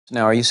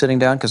Now, are you sitting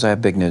down? Because I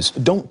have big news.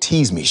 Don't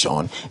tease me,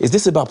 Shawn. Is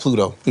this about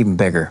Pluto? Even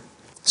bigger.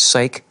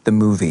 Psych, the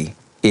movie,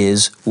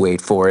 is,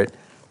 wait for it,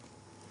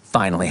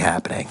 finally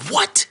happening.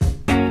 What?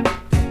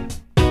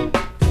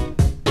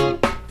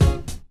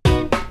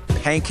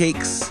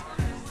 Pancakes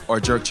or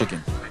jerk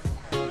chicken?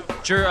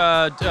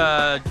 Jerk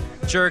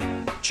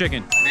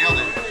chicken. Nailed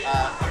it.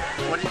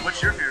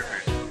 What's your favorite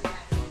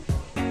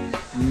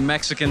food?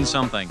 Mexican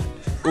something.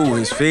 Ooh,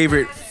 his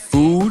favorite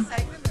food?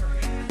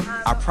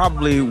 I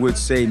probably would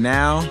say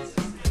now,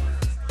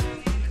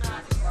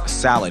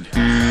 salad.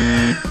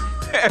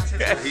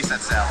 He said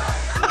salad.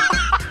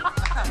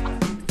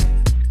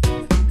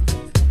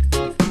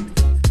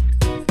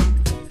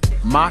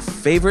 My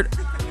favorite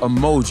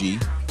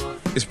emoji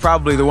is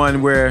probably the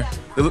one where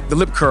the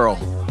lip curl.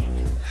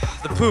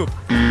 The poop.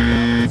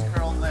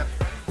 Curl lip.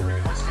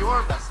 What's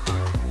your best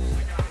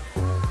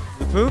emoji?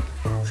 The poop?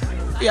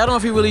 Yeah, I don't know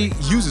if he really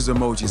uses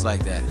emojis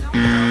like that.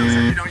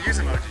 You don't use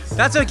emojis.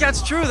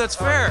 That's true, that's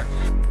fair.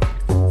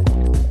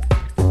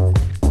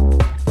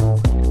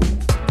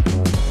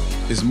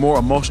 Is more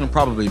emotional,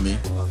 probably me.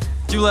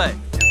 Dulé.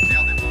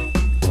 Nailed it.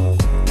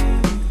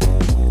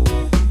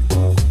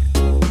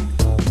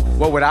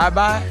 What would I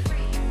buy?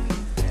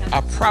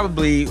 I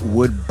probably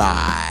would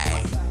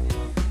buy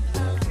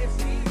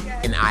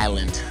an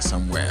island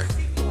somewhere.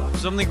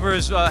 Something for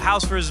his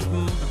house for his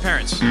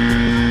parents. What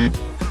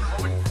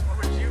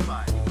would you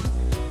buy?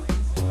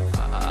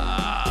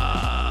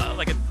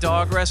 Like a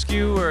dog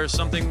rescue or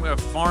something, a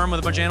farm with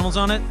a bunch of animals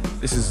on it.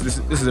 This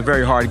is a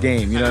very hard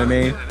game, you know what I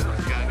mean?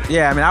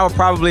 Yeah, I mean, I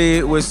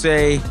would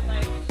say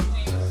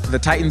the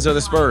Titans or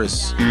the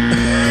Spurs.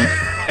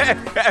 And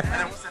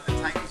then we'll set the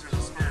Titans or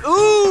the Spurs.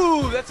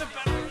 Ooh, that's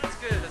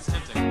good, that's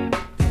tempting.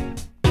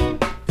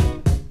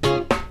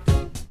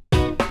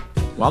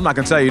 Well, I'm not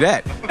gonna tell you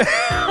that.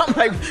 I'm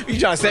like, you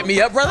trying to set me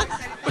up, brother?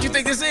 What you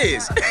think this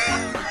is?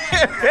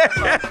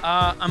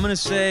 I'm gonna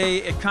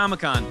say at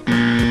Comic-Con.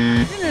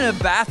 I've been in a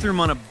bathroom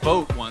on a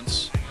boat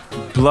once.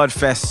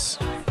 Bloodfest,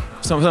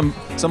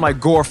 some like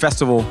gore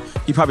festival.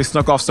 He probably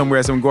snuck off somewhere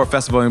at some gore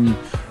festival and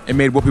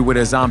made Whoopi with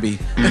a zombie.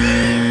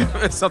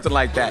 Something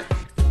like that.